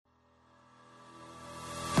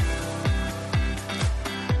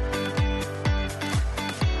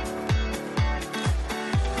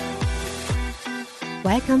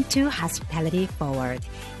Welcome to Hospitality Forward,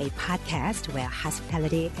 a podcast where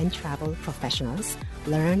hospitality and travel professionals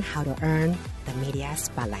learn how to earn the media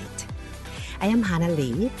spotlight. I am Hannah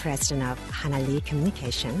Lee, president of Hannah Lee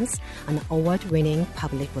Communications, an award-winning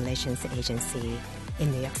public relations agency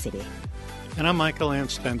in New York City. And I'm Michael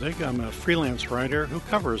Anstendig. I'm a freelance writer who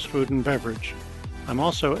covers food and beverage. I'm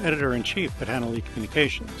also editor-in-chief at Hannah Lee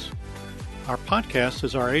Communications. Our podcast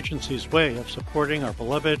is our agency's way of supporting our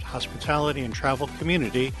beloved hospitality and travel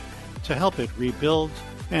community to help it rebuild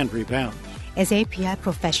and rebound. As a PR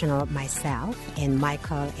professional myself and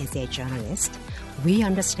Michael as a journalist, we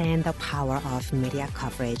understand the power of media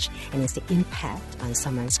coverage and its impact on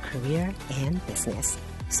someone's career and business.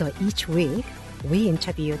 So each week, we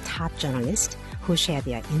interview top journalists who share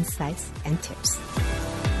their insights and tips.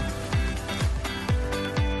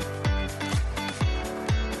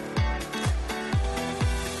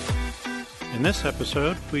 In this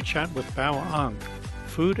episode, we chat with Bao Ang,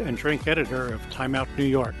 food and drink editor of Time Out New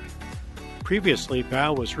York. Previously,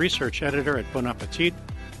 Bao was research editor at Bon Appetit,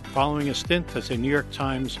 following a stint as a New York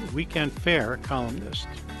Times weekend fare columnist.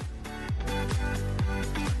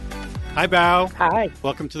 Hi, Bao. Hi.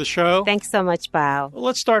 Welcome to the show. Thanks so much, Bao. Well,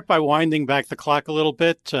 let's start by winding back the clock a little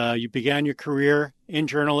bit. You began your career in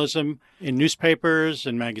journalism, in newspapers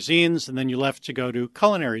and magazines, and then you left to go to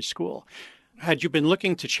culinary school. Had you been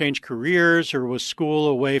looking to change careers, or was school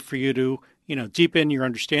a way for you to, deepen your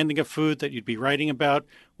understanding of food that you'd be writing about?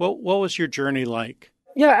 What was your journey like?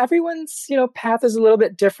 Yeah, everyone's, path is a little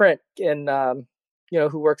bit different in,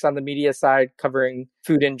 who works on the media side covering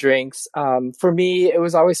food and drinks. For me, it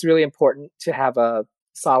was always really important to have a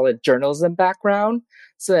solid journalism background.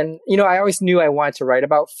 So then, I always knew I wanted to write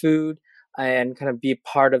about food and kind of be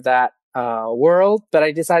part of that world, but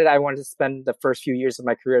I decided I wanted to spend the first few years of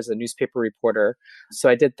my career as a newspaper reporter. So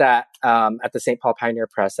I did that at the St. Paul Pioneer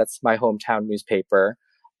Press. That's my hometown newspaper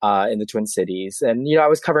in the Twin Cities. And, I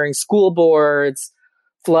was covering school boards,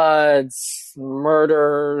 floods,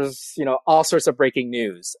 murders, all sorts of breaking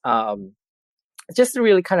news, just to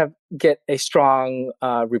really kind of get a strong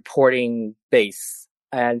reporting base.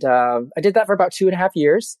 And I did that for about 2.5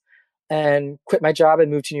 years and quit my job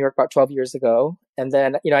and moved to New York about 12 years ago. And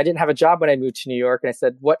then, I didn't have a job when I moved to New York. And I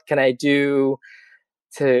said, what can I do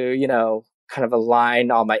to, kind of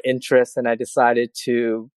align all my interests? And I decided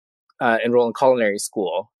to enroll in culinary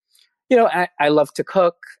school. I love to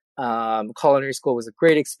cook. Culinary school was a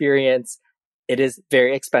great experience. It is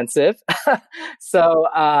very expensive. So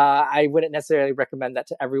I wouldn't necessarily recommend that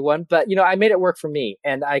to everyone. But, I made it work for me.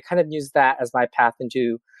 And I kind of used that as my path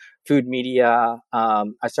into food media.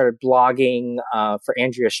 I started blogging for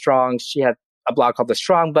Andrea Strong. She had a blog called The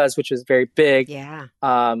Strong Buzz, which was very big. Yeah.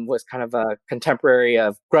 Was kind of a contemporary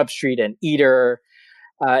of Grub Street and Eater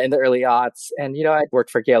in the early aughts. And, I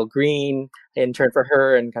worked for Gail Green, interned for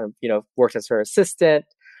her and kind of, worked as her assistant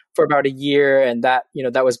for about a year. And that,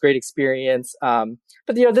 that was great experience.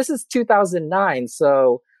 But, this is 2009.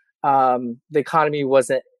 So the economy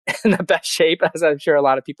wasn't in the best shape, as I'm sure a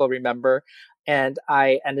lot of people remember. And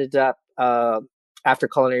I ended up, after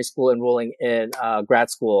culinary school, enrolling in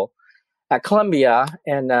grad school at Columbia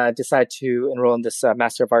and decided to enroll in this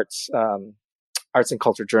Master of Arts, Arts and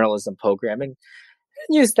Culture Journalism program and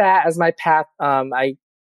use that as my path. I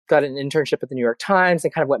got an internship at the New York Times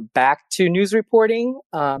and kind of went back to news reporting.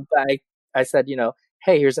 But I said,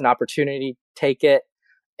 hey, here's an opportunity, take it.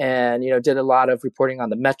 And, did a lot of reporting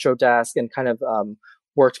on the Metro desk and kind of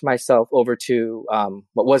worked myself over to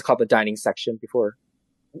what was called the dining section before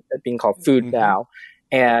it being called food now.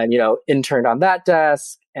 And, interned on that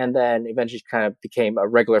desk and then eventually kind of became a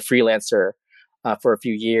regular freelancer for a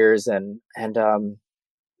few years and kind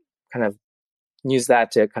of used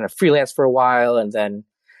that to kind of freelance for a while and then,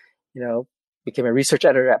 became a research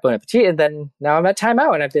editor at Bon Appetit. And then now I'm at Time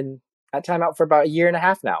Out and I've been at Time Out for about 1.5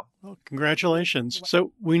 years now. Well, congratulations.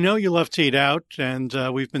 So we know you love to eat out and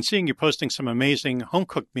we've been seeing you posting some amazing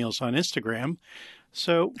home-cooked meals on Instagram.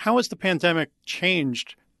 So how has the pandemic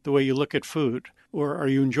changed the way you look at food? Or are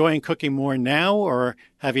you enjoying cooking more now, or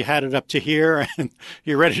have you had it up to here and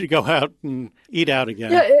you're ready to go out and eat out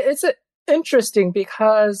again? Yeah, it's interesting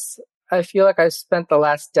because I feel like I've spent the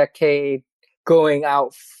last decade going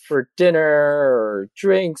out for dinner or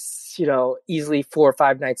drinks, easily 4 or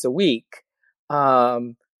 5 nights a week.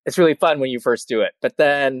 It's really fun when you first do it. But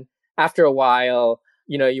then after a while,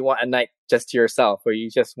 you want a night just to yourself, or you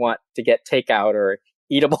just want to get takeout or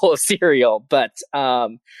eat a bowl of cereal. But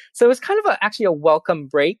so it was kind of actually a welcome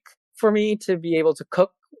break for me to be able to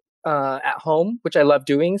cook at home, which I love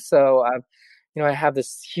doing. So I have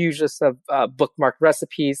this huge list of bookmarked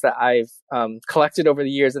recipes that I've collected over the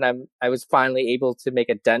years, and I was finally able to make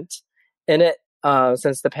a dent in it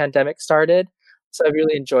since the pandemic started. So I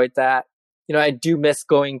really enjoyed that. I do miss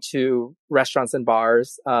going to restaurants and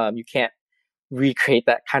bars. You can't recreate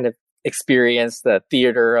that kind of experience, the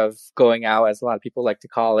theater of going out, as a lot of people like to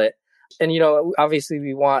call it. And, obviously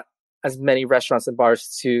we want as many restaurants and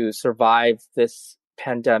bars to survive this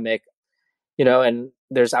pandemic, and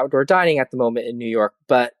there's outdoor dining at the moment in New York,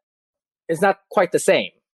 but it's not quite the same.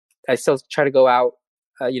 I still try to go out,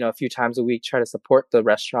 a few times a week, try to support the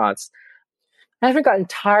restaurants. I haven't gotten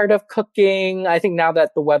tired of cooking. I think now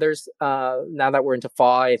that the weather's, now that we're into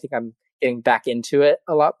fall, I think I'm getting back into it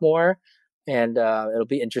a lot more. And it'll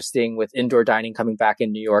be interesting with indoor dining coming back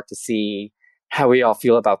in New York to see how we all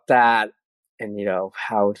feel about that, and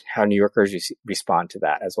how New Yorkers respond to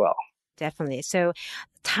that as well. Definitely. So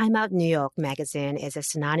Time Out New York magazine is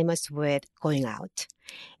synonymous with going out.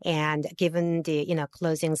 And given the,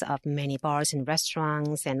 closings of many bars and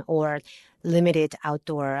restaurants and or limited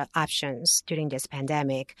outdoor options during this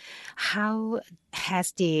pandemic, how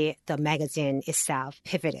has the magazine itself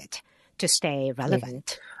pivoted to stay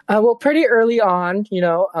relevant? Well, pretty early on,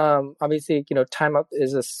 obviously, Time Out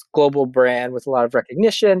is a global brand with a lot of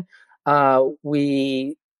recognition.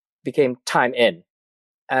 We became Time In.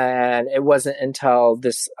 And it wasn't until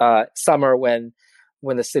this summer when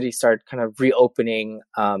the city started kind of reopening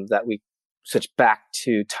that we switched back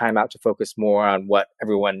to Time Out to focus more on what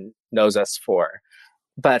everyone knows us for.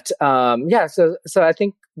 But so I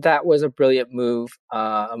think that was a brilliant move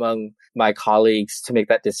among my colleagues to make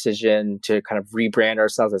that decision to kind of rebrand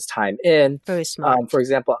ourselves as Time In. Very smart. For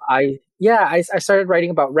example, I started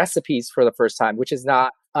writing about recipes for the first time, which is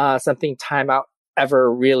not something Time Out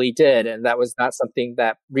ever really did, and that was not something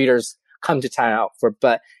that readers come to Time Out for.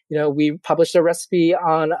 But we published a recipe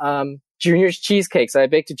on Junior's cheesecake. So I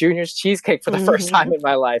baked a Junior's cheesecake for the first time in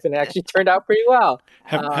my life, and it actually turned out pretty well.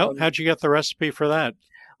 How'd you get the recipe for that?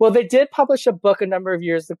 Well, they did publish a book a number of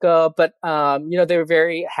years ago, but they were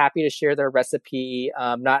very happy to share their recipe.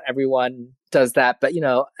 Not everyone does that, but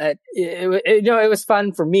it was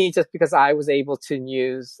fun for me just because I was able to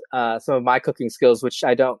use some of my cooking skills, which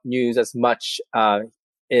I don't use as much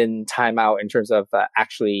in Time Out in terms of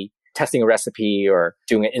actually testing a recipe or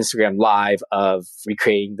doing an Instagram live of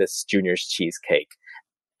recreating this Junior's cheesecake.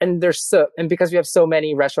 And because we have so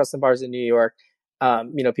many restaurants and bars in New York,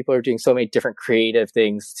 people are doing so many different creative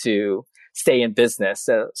things to stay in business.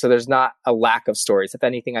 So there's not a lack of stories. If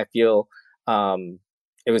anything, I feel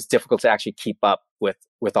it was difficult to actually keep up with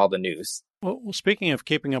all the news. Well, speaking of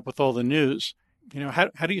keeping up with all the news, how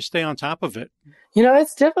do you stay on top of it?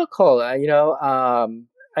 It's difficult.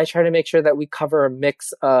 I try to make sure that we cover a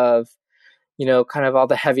mix of, kind of all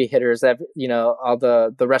the heavy hitters that, all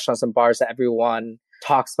the restaurants and bars that everyone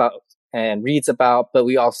talks about and reads about, but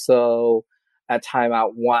we also at Time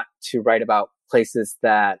Out want to write about places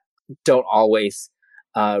that don't always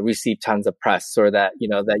receive tons of press, or that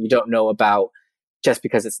that you don't know about just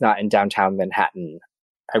because it's not in downtown Manhattan.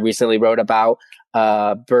 I recently wrote about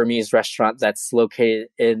a Burmese restaurant that's located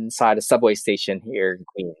inside a subway station here in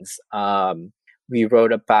Queens. We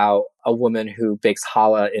wrote about a woman who bakes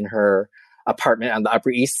challah in her apartment on the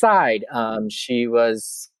Upper East Side. She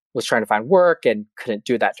was trying to find work and couldn't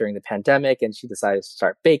do that during the pandemic, and she decided to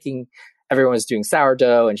start baking. Everyone was doing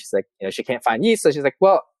sourdough, and she's like, she can't find yeast. So she's like,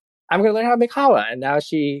 well, I'm going to learn how to make challah. And now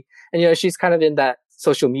she's kind of in that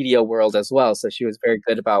social media world as well. So she was very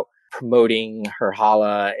good about promoting her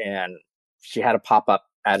challah, and she had a pop-up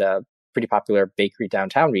at a pretty popular bakery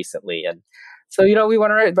downtown recently. And so, we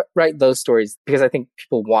want to write those stories because I think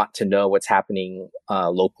people want to know what's happening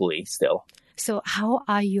locally still. So how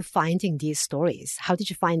are you finding these stories? How did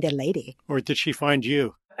you find that lady? Or did she find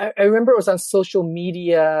you? I remember it was on social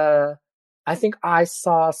media. I think I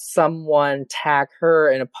saw someone tag her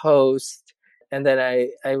in a post, and then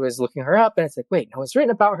I was looking her up, and it's like, wait, no, it's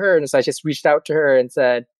written about her. And so I just reached out to her and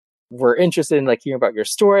said, we're interested in hearing about your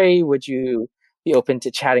story. Would you be open to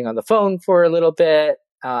chatting on the phone for a little bit?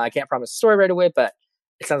 I can't promise a story right away, but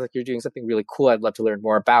it sounds like you're doing something really cool. I'd love to learn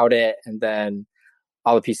more about it. And then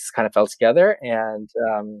all the pieces kind of fell together, and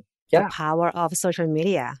the power of social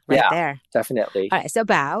media there. Definitely. All right. So,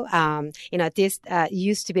 Bao, this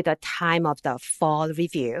used to be the time of the fall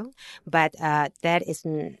review, but that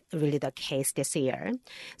isn't really the case this year.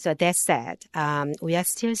 So that said, we are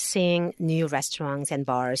still seeing new restaurants and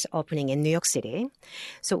bars opening in New York City.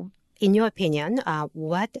 So in your opinion,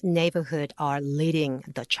 what neighborhood are leading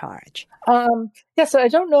the charge? So I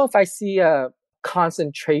don't know if I see a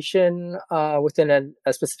concentration within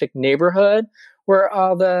a specific neighborhood where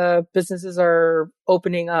all the businesses are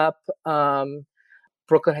opening up.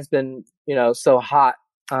 Brooklyn has been, so hot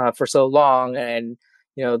for so long, and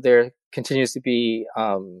there continues to be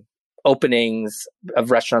openings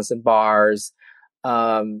of restaurants and bars.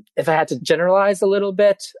 If I had to generalize a little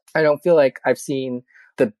bit, I don't feel like I've seen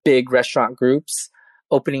the big restaurant groups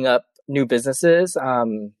opening up new businesses. I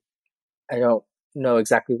don't know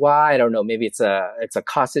exactly why. I don't know. Maybe it's a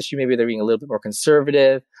cost issue. Maybe they're being a little bit more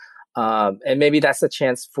conservative. And maybe that's a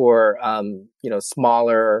chance for,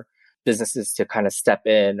 smaller businesses to kind of step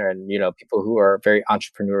in, and, people who are very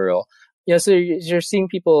entrepreneurial. So you're seeing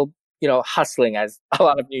people, hustling, as a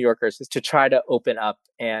lot of New Yorkers, is to try to open up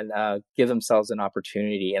and give themselves an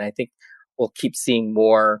opportunity. And I think we'll keep seeing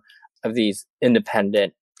more of these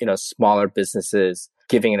independent, smaller businesses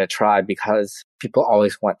giving it a try, because people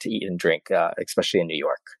always want to eat and drink, especially in New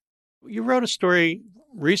York. You wrote a story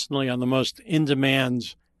recently on the most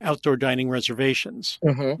in-demand outdoor dining reservations.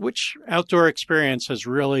 Mm-hmm. Which outdoor experience has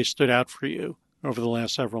really stood out for you over the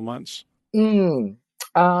last several months?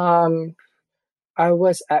 I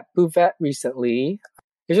was at Buvette recently.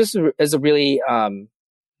 It's a really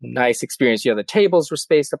nice experience. The tables were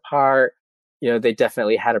spaced apart. They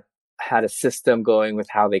definitely had a system going with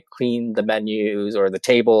how they cleaned the menus or the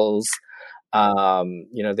tables.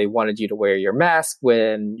 They wanted you to wear your mask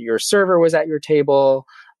when your server was at your table.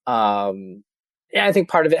 I think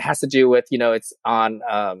part of it has to do with, it's on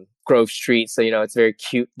Grove Street. So, it's very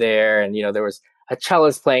cute there. And, there was a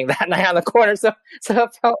cellist playing that night on the corner. So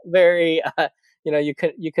it felt very, you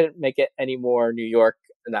couldn't make it any more New York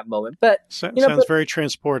in that moment. But sounds very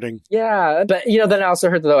transporting. Yeah. But, then I also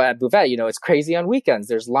heard, though, at Buvette, it's crazy on weekends.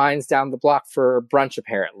 There's lines down the block for brunch,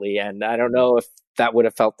 apparently. And I don't know if that would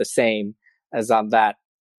have felt the same as on that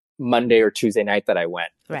Monday or Tuesday night that I went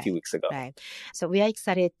a few weeks ago. Right. So we are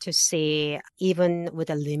excited to see, even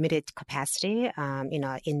with a limited capacity,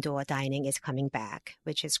 indoor dining is coming back,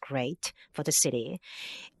 which is great for the city.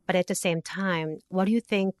 But at the same time, what do you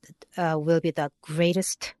think will be the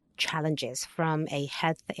greatest challenges from a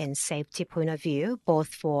health and safety point of view, both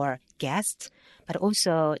for guests, but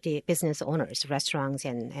also the business owners, restaurants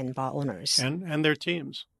and bar owners? And their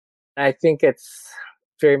teams. I think it's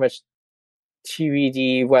very much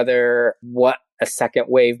TBD what a second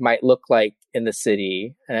wave might look like in the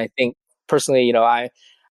city. And I think personally,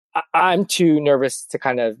 I'm too nervous to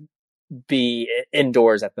kind of be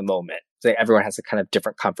indoors at the moment. So everyone has a kind of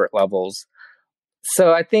different comfort levels.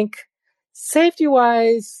 So I think safety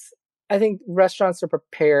wise, I think restaurants are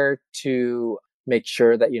prepared to make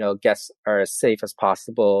sure that, guests are as safe as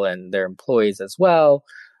possible and their employees as well.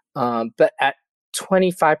 But at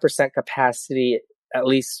 25% capacity, at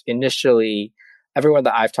least initially, everyone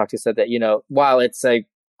that I've talked to said that, while it's a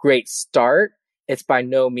great start, it's by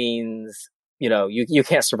no means, you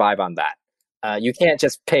can't survive on that. You can't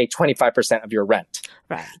just pay 25% of your rent.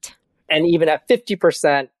 Right. And even at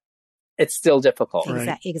 50%, it's still difficult.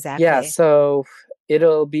 Right. Exactly. Yeah. So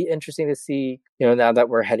it'll be interesting to see, now that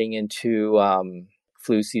we're heading into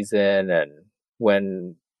flu season and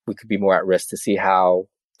when we could be more at risk, to see how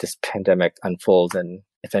this pandemic unfolds. And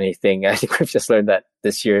if anything, I think we've just learned that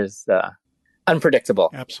this year's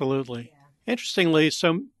unpredictable. Absolutely. Yeah. Interestingly,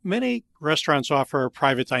 so many restaurants offer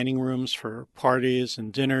private dining rooms for parties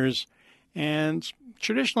and dinners, and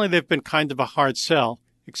traditionally they've been kind of a hard sell,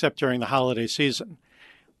 except during the holiday season.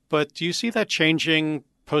 But do you see that changing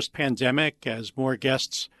post-pandemic as more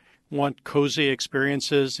guests want cozy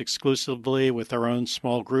experiences exclusively with their own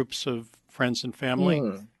small groups of friends and family?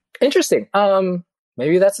 Interesting.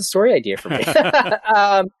 Maybe that's a story idea for me.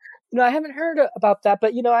 I haven't heard about that,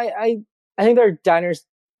 but I think there are diners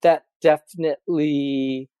that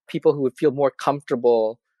definitely people who would feel more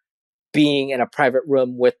comfortable being in a private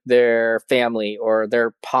room with their family or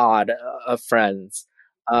their pod of friends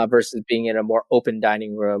versus being in a more open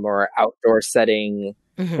dining room or outdoor setting.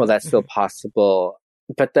 Mm-hmm. Well, that's still possible.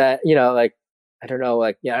 But that, I don't know,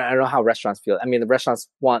 I don't know how restaurants feel. I mean, the restaurants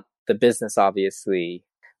want the business, obviously.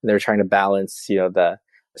 They're trying to balance, the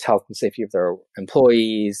health and safety of their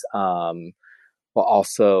employees, while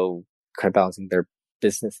also kind of balancing their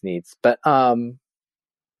business needs. But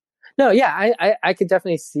no, yeah, I could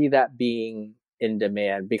definitely see that being in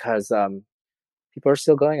demand because people are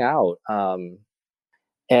still going out.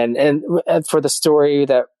 And for the story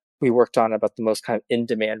that we worked on about the most kind of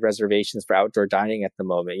in-demand reservations for outdoor dining at the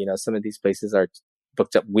moment, some of these places are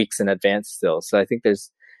booked up weeks in advance still. So I think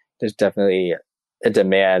there's definitely a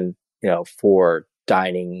demand, for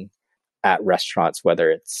dining at restaurants,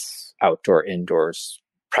 whether it's outdoor, indoors,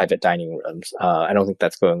 private dining rooms. I don't think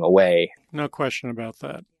that's going away. No question about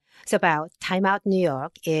that. So about Time Out New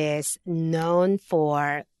York is known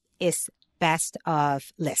for its best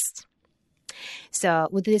of lists. So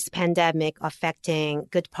with this pandemic affecting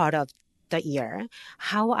good part of the year,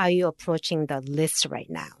 how are you approaching the list right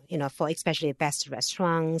now? For especially best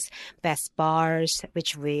restaurants, best bars,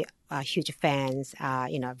 which we are huge fans,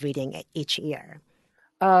 reading each year.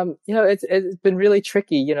 It's been really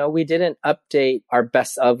tricky. We didn't update our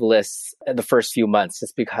best of lists in the first few months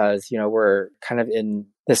just because, we're kind of in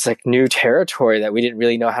this like new territory that we didn't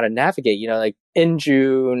really know how to navigate. Like in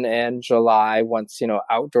June and July, once,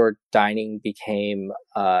 outdoor dining became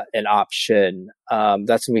an option,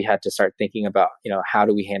 that's when we had to start thinking about, how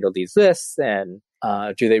do we handle these lists and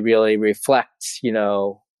do they really reflect,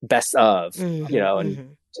 best of,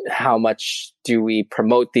 and how much do we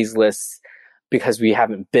promote these lists? Because we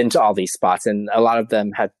haven't been to all these spots, and a lot of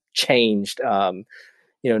them have changed,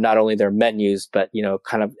 not only their menus, but,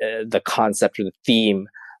 kind of the concept or the theme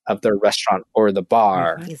of the restaurant or the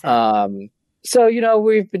bar. Exactly. So,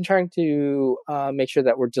 we've been trying to make sure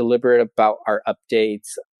that we're deliberate about our updates.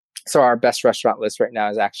 So our best restaurant list right now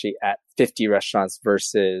is actually at 50 restaurants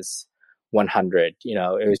versus 100.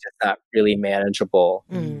 It was just not really manageable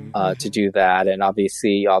to do that. And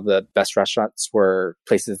obviously all the best restaurants were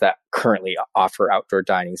places that currently offer outdoor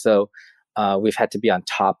dining. So we've had to be on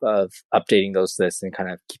top of updating those lists and kind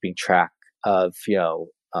of keeping track of,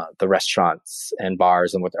 the restaurants and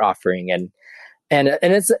bars and what they're offering. And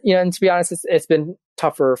it's, and to be honest, it's been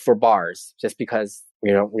tougher for bars just because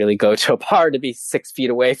we don't really go to a bar to be 6 feet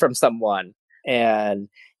away from someone. And,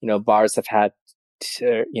 bars have had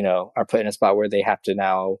to, are put in a spot where they have to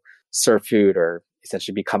now serve food or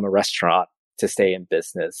essentially become a restaurant to stay in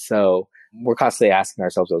business. So we're constantly asking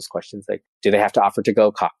ourselves those questions, like, do they have to offer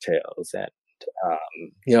to-go cocktails? And,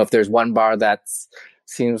 if there's one bar that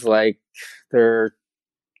seems like they're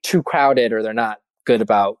too crowded or they're not good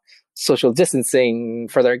about social distancing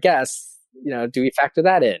for their guests, do we factor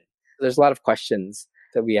that in? There's a lot of questions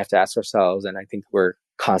that we have to ask ourselves. And I think we're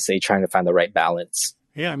constantly trying to find the right balance.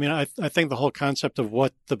 Yeah, I mean, I think the whole concept of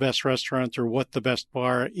what the best restaurant or what the best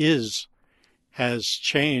bar is has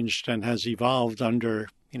changed and has evolved under,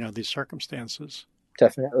 these circumstances.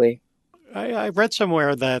 Definitely. I read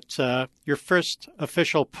somewhere that your first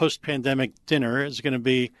official post-pandemic dinner is going to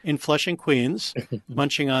be in Flushing, Queens,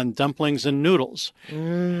 munching on dumplings and noodles. So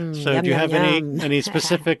Yum, do you have yum. any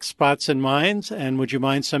specific spots in mind? And would you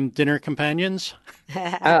mind some dinner companions?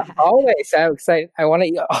 Always. I'm excited. I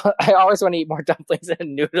always want to eat more dumplings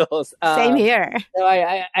and noodles. Same here. So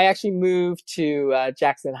I actually moved to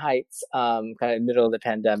Jackson Heights, kind of in the middle of the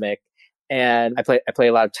pandemic. And I play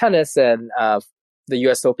a lot of tennis, and the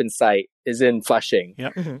U.S. Open site is in Flushing.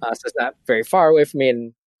 Yep. So it's not very far away from me.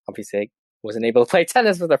 And obviously I wasn't able to play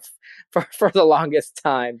tennis for the longest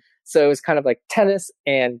time. So it was kind of like tennis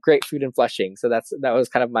and great food in Flushing. So that was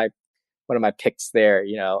kind of one of my picks there,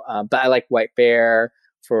 but I like White Bear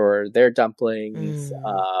for their dumplings.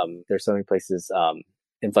 There's so many places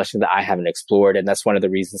in Flushing that I haven't explored. And that's one of the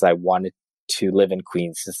reasons I wanted to live in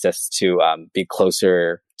Queens, is just to be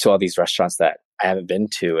closer to all these restaurants that I haven't been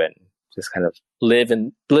to and just kind of live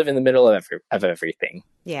in the middle of everything.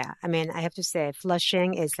 Yeah, I mean, I have to say,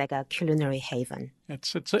 Flushing is like a culinary haven.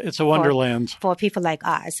 It's a wonderland for people like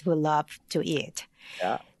us who love to eat.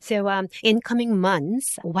 Yeah. So in coming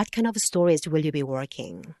months, what kind of stories will you be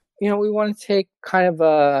working? We want to take kind of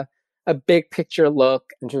a big picture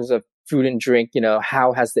look in terms of food and drink.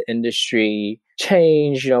 How has the industry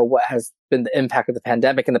changed? What has been the impact of the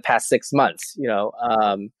pandemic in the past 6 months?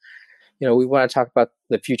 We want to talk about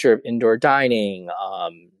the future of indoor dining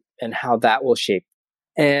and how that will shape.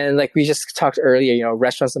 And like we just talked earlier,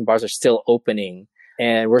 restaurants and bars are still opening,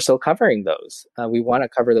 and we're still covering those. We want to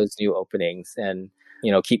cover those new openings and,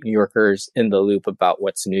 keep New Yorkers in the loop about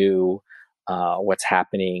what's new, what's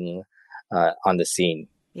happening on the scene.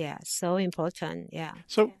 Yeah, so important. Yeah.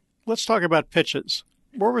 So let's talk about pitches.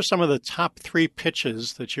 What were some of the top 3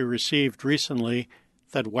 pitches that you received recently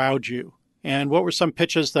that wowed you? And what were some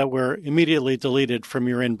pitches that were immediately deleted from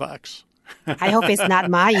your inbox? I hope it's not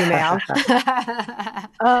my email.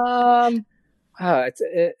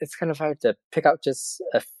 It's kind of hard to pick out just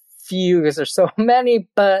a few because there's so many,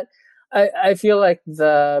 but I feel like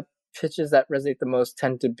the pitches that resonate the most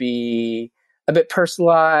tend to be a bit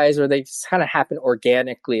personalized, or they just kind of happen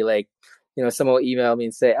organically. Like, someone will email me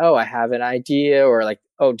and say, "Oh, I have an idea," or like,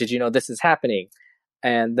 "Oh, did you know this is happening?"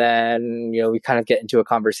 And then, we kind of get into a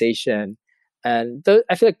conversation. And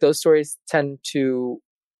I feel like those stories tend to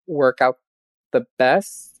work out the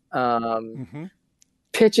best.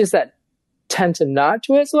 Pitches that tend to not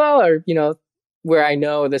do as well are, where I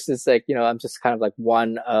know this is like, I'm just kind of like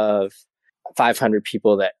one of 500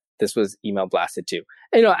 people that this was email blasted to.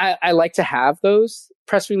 And, I like to have those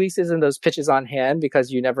press releases and those pitches on hand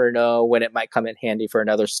because you never know when it might come in handy for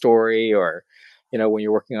another story or when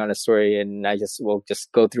you're working on a story and I just will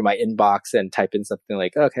just go through my inbox and type in something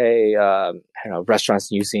like, okay, I don't know,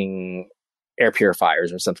 restaurants using air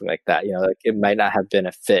purifiers or something like that. Like it might not have been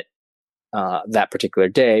a fit that particular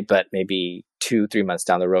day, but maybe 2-3 months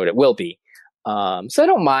down the road, it will be. So I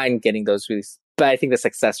don't mind getting those released, but I think the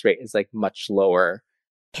success rate is like much lower.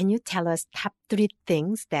 Can you tell us top 3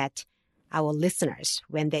 things that our listeners,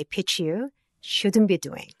 when they pitch you, shouldn't be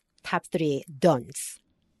doing? Top 3 don'ts.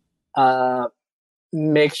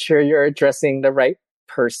 Make sure you're addressing the right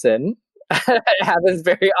person. It happens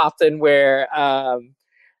very often where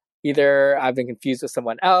either I've been confused with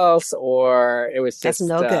someone else, or it was just That's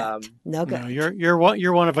no good. No good. No,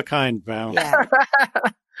 you're one of a kind, Val. Yeah.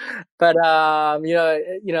 But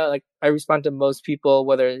like I respond to most people,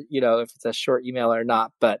 whether if it's a short email or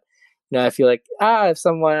not. But I feel like if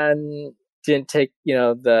someone didn't take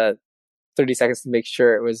the 30 seconds to make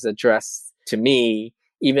sure it was addressed to me,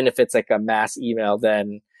 even if it's like a mass email,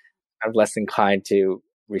 then I'm less inclined to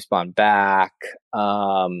respond back.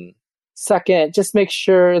 Second, just make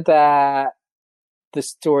sure that the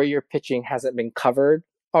story you're pitching hasn't been covered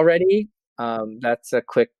already. That's a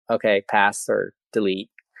quick, okay, pass or delete.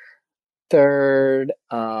 Third,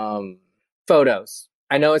 photos.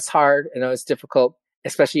 I know it's hard. I know it's difficult,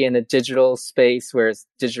 especially in a digital space where it's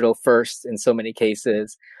digital first in so many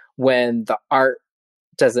cases. When the art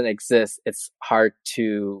doesn't exist, it's hard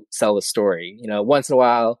to sell the story. Once in a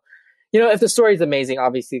while, if the story is amazing,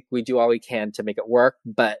 obviously we do all we can to make it work.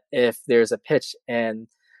 But if there's a pitch and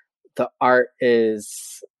the art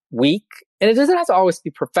is weak, and it doesn't have to always be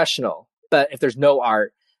professional, but if there's no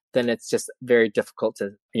art, then it's just very difficult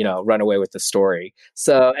to, run away with the story.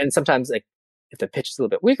 So, and sometimes like if the pitch is a little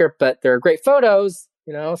bit weaker, but there are great photos,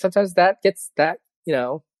 sometimes that gets that,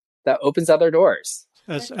 that opens other doors.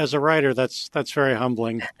 As a writer, that's very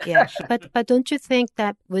humbling. Yeah, but don't you think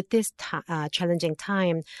that with this challenging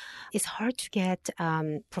time, it's hard to get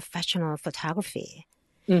professional photography?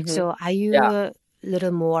 Mm-hmm. So are you a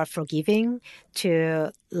little more forgiving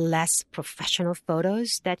to less professional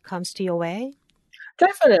photos that comes to your way?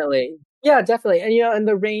 Definitely. Yeah, definitely. And, and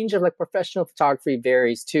the range of like professional photography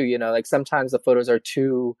varies too, like sometimes the photos are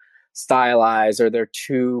too stylized or they're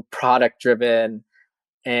too product driven.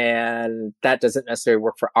 And that doesn't necessarily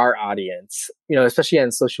work for our audience, especially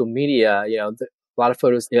on social media, a lot of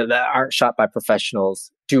photos that aren't shot by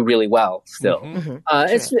professionals do really well still. Mm-hmm.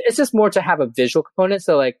 It's just more to have a visual component.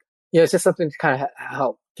 So like, it's just something to kind of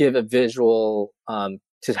help give a visual,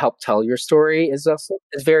 to help tell your story is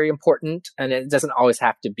very important. And it doesn't always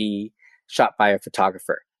have to be shot by a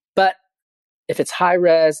photographer. But if it's high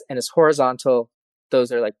res and it's horizontal,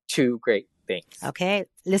 those are like 2 great things. Okay,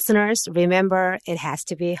 listeners, remember it has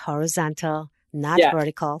to be horizontal, not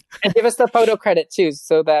vertical. And give us the photo credit too,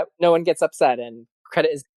 so that no one gets upset and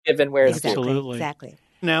credit is given where it's due. Absolutely. Exactly.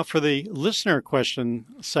 Now for the listener question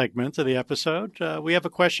segment of the episode, we have a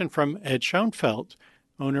question from Ed Schoenfeld,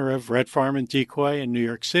 owner of Red Farm and Decoy in New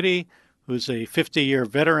York City, who's a 50-year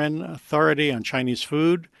veteran authority on Chinese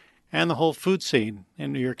food and the whole food scene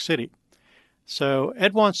in New York City. So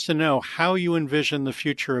Ed wants to know how you envision the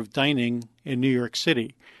future of dining in New York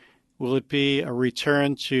City. Will it be a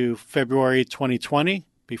return to February 2020,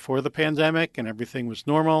 before the pandemic and everything was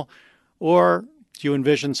normal, or do you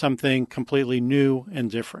envision something completely new and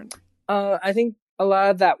different? I think a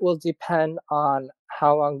lot of that will depend on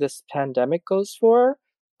how long this pandemic goes for.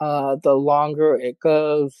 The longer it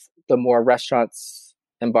goes, the more restaurants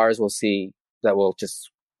and bars we'll see that will just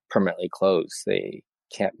permanently close. They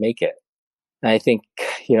can't make it. And I think,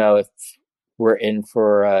 if we're in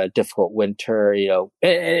for a difficult winter, and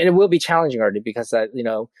it will be challenging already because,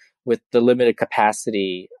 with the limited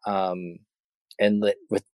capacity, and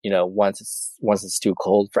with, once it's too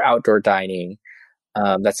cold for outdoor dining,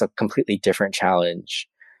 that's a completely different challenge.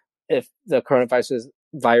 If the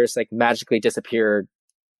coronavirus like magically disappeared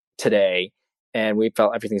today and we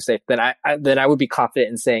felt everything's safe, then I would be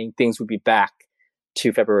confident in saying things would be back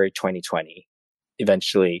to February 2020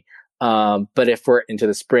 eventually. But if we're into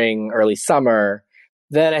the spring, early summer,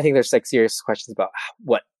 then I think there's like serious questions about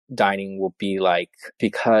what dining will be like,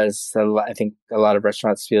 because I think a lot of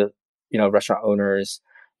restaurants feel, restaurant owners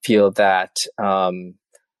feel that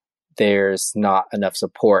there's not enough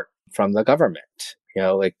support from the government.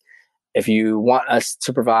 Like if you want us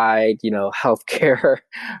to provide, healthcare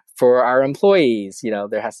for our employees,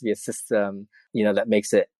 there has to be a system, that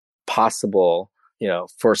makes it possible,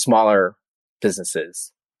 for smaller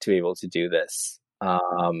businesses to be able to do this.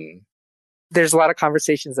 There's a lot of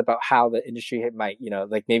conversations about how the industry might,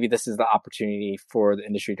 like maybe this is the opportunity for the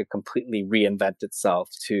industry to completely reinvent itself,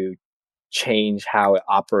 to change how it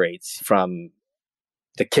operates from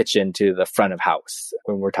the kitchen to the front of house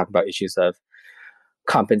when we're talking about issues of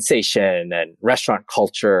compensation and restaurant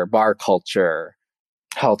culture, bar culture,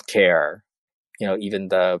 healthcare, even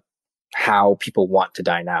how people want to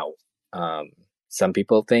dine out. Some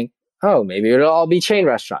people think, oh, maybe it'll all be chain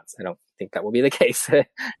restaurants. I don't think that will be the case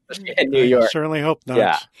in New York. I certainly hope not.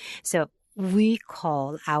 Yeah. So we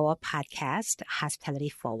call our podcast Hospitality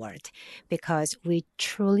Forward because we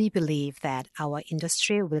truly believe that our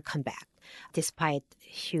industry will come back despite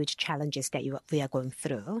huge challenges that we are going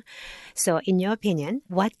through. So in your opinion,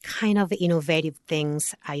 what kind of innovative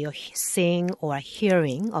things are you seeing or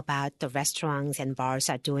hearing about the restaurants and bars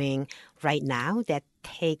are doing right now that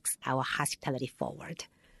takes our hospitality forward?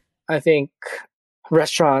 I think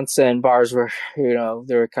restaurants and bars were,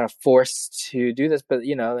 they were kind of forced to do this, but,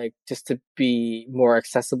 just to be more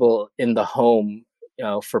accessible in the home,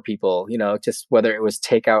 for people, just whether it was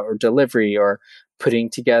takeout or delivery or putting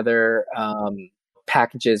together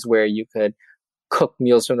packages where you could cook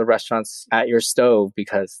meals from the restaurants at your stove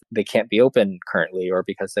because they can't be open currently or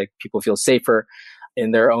because people feel safer in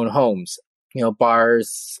their own homes.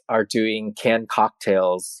 Bars are doing canned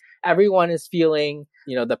cocktails. Everyone is feeling,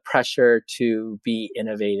 the pressure to be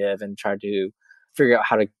innovative and try to figure out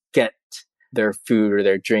how to get their food or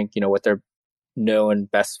their drink, what they're known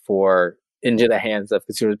best for into the hands of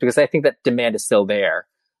consumers. Because I think that demand is still there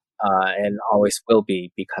and always will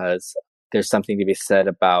be, because there's something to be said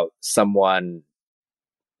about someone,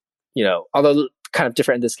 although kind of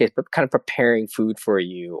different in this case, but kind of preparing food for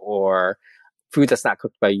you, or food that's not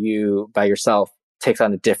cooked by yourself takes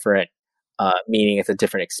on a different meaning. It's a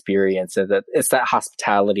different experience, and that it's that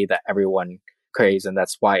hospitality that everyone craves, and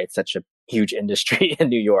that's why it's such a huge industry in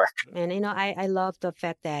New York. And I love the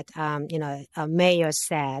fact that a mayor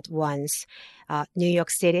said once, New York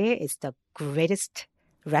City is the greatest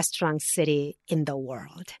restaurant city in the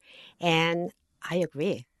world, and I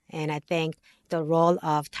agree. And I think the role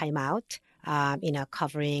of Time Out,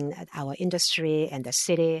 covering our industry and the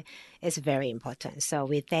city is very important. So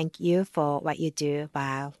we thank you for what you do,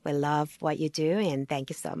 Bao. We love what you do, and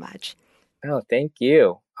thank you so much. Oh, thank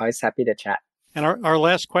you. Always happy to chat. And our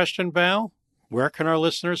last question, Bao, where can our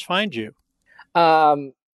listeners find you?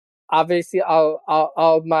 Obviously,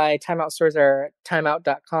 all my Time Out stores are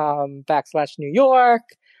timeout.com/New York.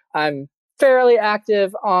 I'm fairly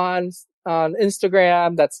active on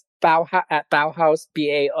Instagram. That's at Bauhaus,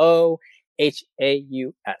 BAOHAUS.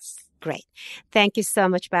 Great. Thank you so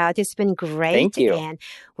much, Bao. This has been great. Thank you. And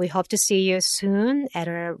we hope to see you soon at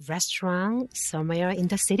a restaurant somewhere in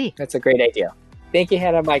the city. That's a great idea. Thank you,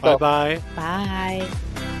 Hannah, Michael. Bye-bye. Bye.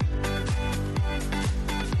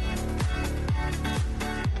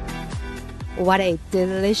 What a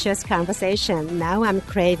delicious conversation. Now I'm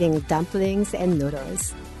craving dumplings and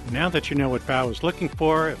noodles. Now that you know what Bao is looking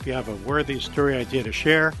for, if you have a worthy story idea to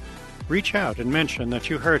share, reach out and mention that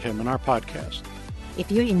you heard him in our podcast.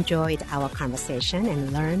 If you enjoyed our conversation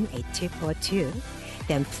and learned a tip or two,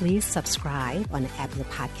 then please subscribe on Apple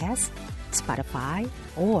Podcasts, Spotify,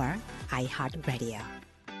 or iHeartRadio.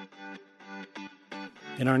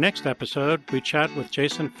 In our next episode, we chat with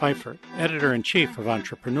Jason Pfeiffer, editor-in-chief of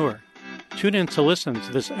Entrepreneur. Tune in to listen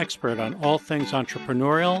to this expert on all things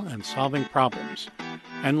entrepreneurial and solving problems,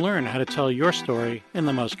 and learn how to tell your story in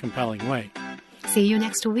the most compelling way. See you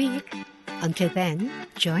next week. Until then,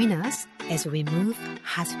 join us as we move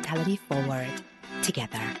hospitality forward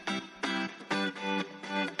together.